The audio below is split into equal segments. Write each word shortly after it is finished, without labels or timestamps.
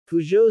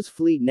Peugeot's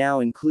fleet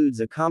now includes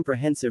a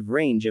comprehensive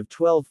range of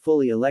 12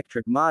 fully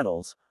electric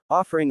models,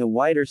 offering a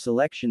wider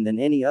selection than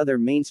any other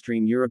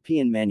mainstream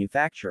European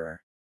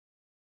manufacturer.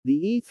 The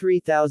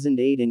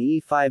e-3008 and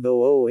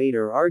e-5008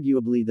 are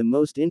arguably the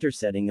most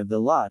intersetting of the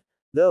lot,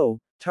 though,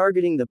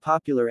 targeting the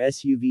popular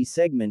SUV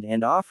segment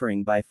and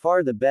offering by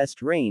far the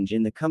best range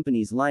in the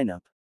company's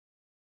lineup.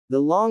 The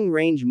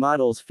long-range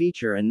models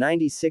feature a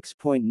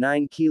 96.9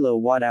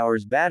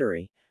 kWh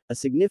battery, a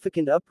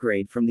significant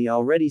upgrade from the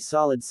already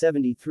solid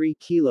 73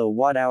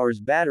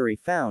 kWh battery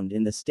found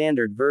in the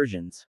standard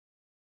versions.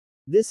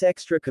 This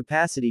extra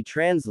capacity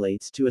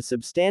translates to a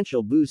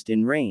substantial boost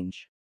in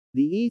range.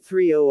 The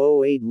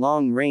e-3008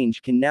 long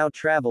range can now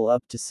travel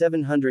up to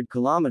 700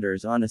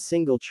 km on a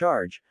single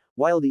charge,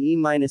 while the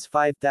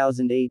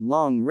e-5008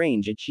 long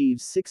range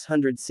achieves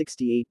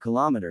 668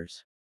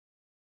 km.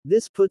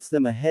 This puts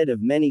them ahead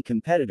of many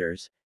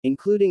competitors,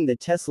 including the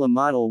Tesla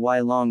Model Y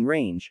long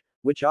range,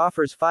 which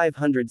offers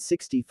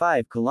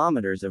 565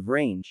 km of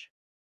range.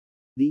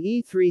 The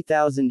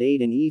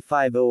e-3008 and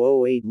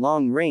e-5008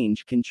 long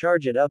range can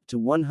charge at up to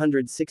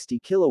 160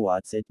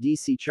 kilowatts at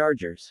DC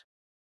chargers.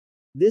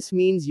 This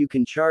means you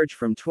can charge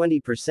from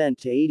 20%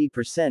 to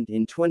 80%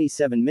 in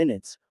 27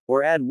 minutes,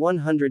 or add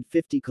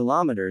 150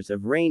 kilometers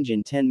of range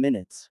in 10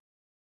 minutes.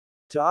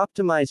 To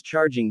optimize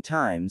charging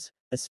times,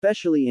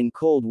 especially in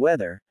cold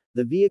weather,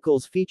 the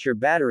vehicles feature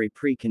battery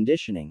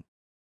preconditioning.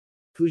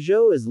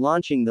 Peugeot is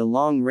launching the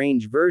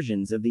long-range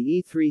versions of the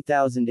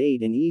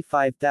e-3008 and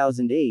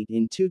e-5008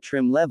 in two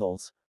trim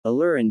levels,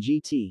 Allure and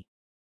GT.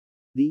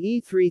 The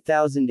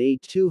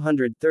e-3008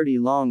 230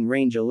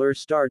 long-range Allure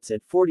starts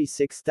at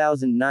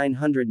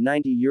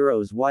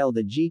 €46,990 while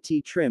the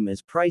GT trim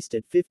is priced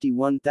at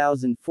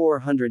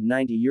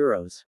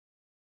 €51,490.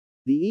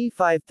 The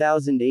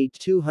e-5008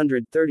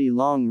 230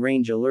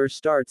 long-range Allure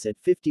starts at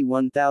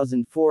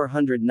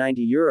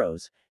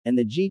 €51,490, and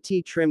the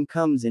GT trim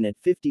comes in at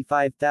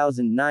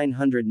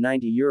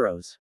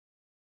 €55,990.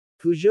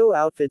 Peugeot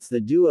outfits the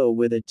Duo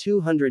with a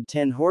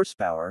 210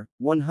 horsepower,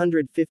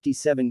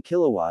 157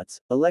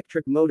 kilowatts,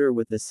 electric motor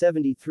with the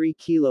 73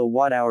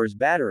 kWh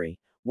battery,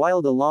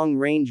 while the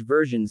long-range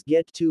versions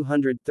get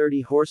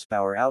 230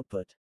 horsepower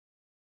output.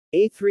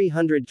 A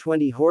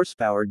 320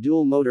 horsepower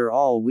dual-motor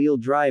all-wheel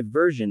drive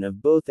version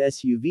of both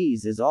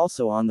SUVs is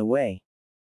also on the way.